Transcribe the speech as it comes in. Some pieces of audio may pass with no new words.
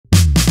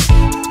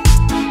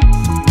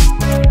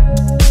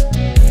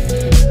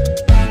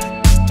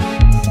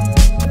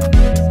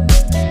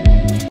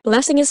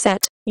Blessing is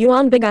set,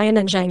 Yuan Bingyan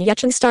and Zheng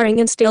Yecheng starring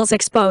in stills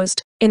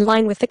exposed, in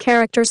line with the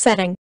character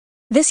setting.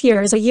 This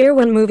year is a year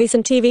when movies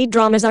and TV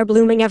dramas are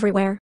blooming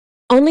everywhere.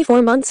 Only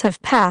 4 months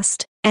have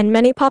passed, and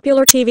many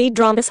popular TV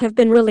dramas have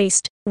been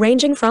released,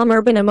 ranging from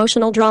urban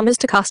emotional dramas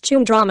to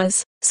costume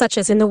dramas, such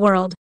as In the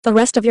World, The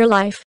Rest of Your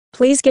Life,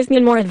 Please Give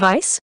Me More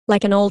Advice,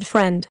 Like an Old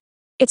Friend.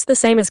 It's the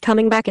same as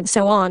Coming Back and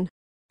so on.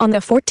 On the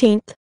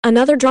 14th,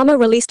 another drama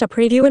released a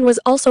preview and was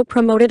also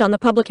promoted on the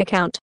public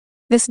account.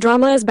 This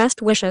drama is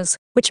Best Wishes,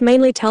 which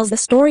mainly tells the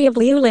story of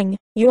Liu Ling,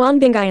 Yuan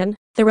Bingyan,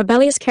 the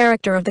rebellious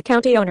character of the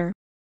county owner.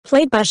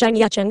 Played by Zheng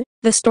Yecheng,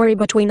 the story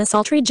between a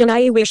sultry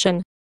Jinai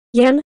Wishan.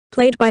 Yuan,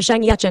 played by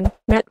Zheng Yecheng,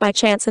 met by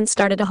chance and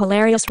started a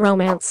hilarious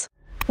romance.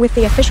 With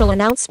the official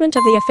announcement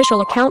of the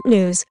official account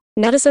news,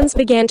 netizens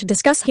began to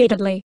discuss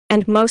heatedly,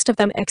 and most of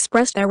them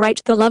expressed their right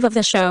to the love of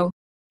the show.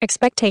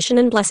 Expectation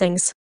and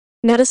blessings.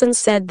 Netizens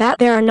said that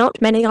there are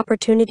not many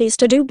opportunities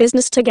to do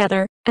business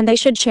together, and they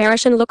should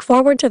cherish and look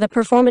forward to the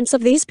performance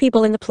of these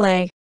people in the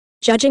play.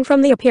 Judging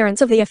from the appearance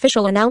of the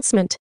official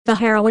announcement, the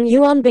heroine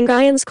Yuan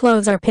Bingyan's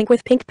clothes are pink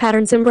with pink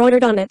patterns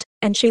embroidered on it,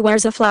 and she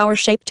wears a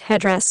flower-shaped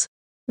headdress.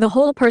 The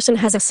whole person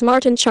has a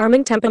smart and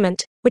charming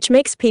temperament, which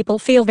makes people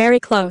feel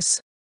very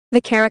close. The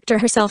character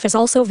herself is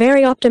also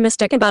very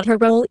optimistic about her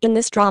role in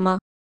this drama.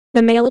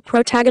 The male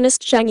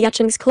protagonist Zheng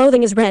Yecheng's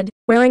clothing is red,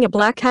 wearing a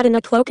black hat and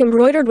a cloak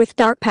embroidered with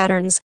dark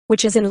patterns,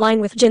 which is in line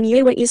with Jin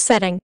Yui's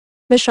setting.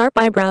 The sharp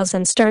eyebrows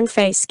and stern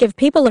face give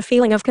people a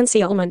feeling of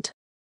concealment.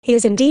 He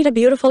is indeed a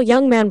beautiful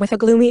young man with a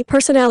gloomy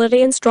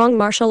personality and strong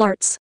martial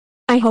arts.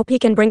 I hope he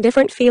can bring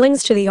different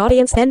feelings to the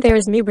audience. Then there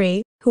is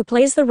Miri, who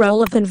plays the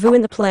role of Vanvu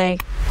in the play.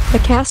 The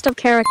cast of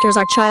characters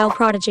are child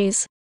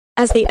prodigies.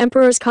 As the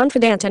Emperor's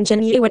confidant and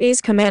Jin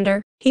Yui's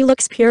commander, he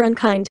looks pure and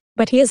kind,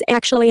 but he is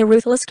actually a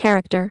ruthless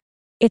character.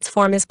 Its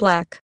form is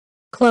black.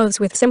 Clothes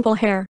with simple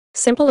hair,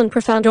 simple and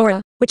profound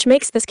aura, which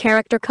makes this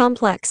character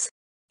complex.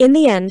 In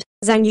the end,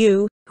 Zhang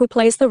Yu, who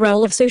plays the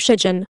role of Su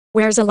Shijin,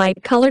 wears a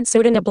light-colored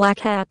suit and a black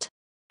hat.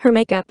 Her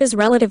makeup is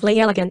relatively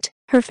elegant,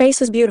 her face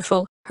is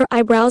beautiful, her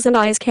eyebrows and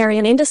eyes carry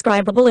an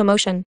indescribable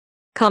emotion.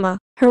 Her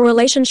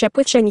relationship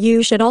with Zheng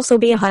Yu should also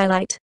be a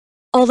highlight.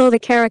 Although the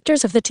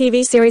characters of the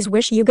TV series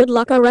Wish You Good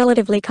Luck are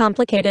relatively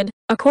complicated,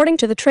 according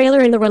to the trailer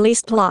and the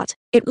released plot,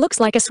 it looks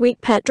like a sweet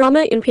pet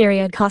drama in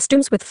period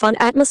costumes with fun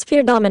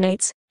atmosphere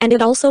dominates, and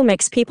it also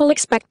makes people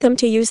expect them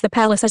to use the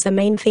palace as the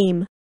main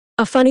theme.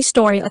 A funny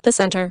story at the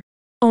center.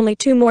 Only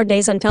 2 more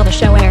days until the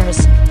show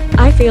airs.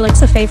 I feel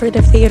it's a favorite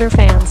of theater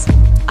fans.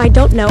 I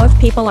don't know if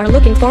people are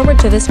looking forward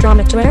to this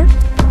drama to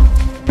air.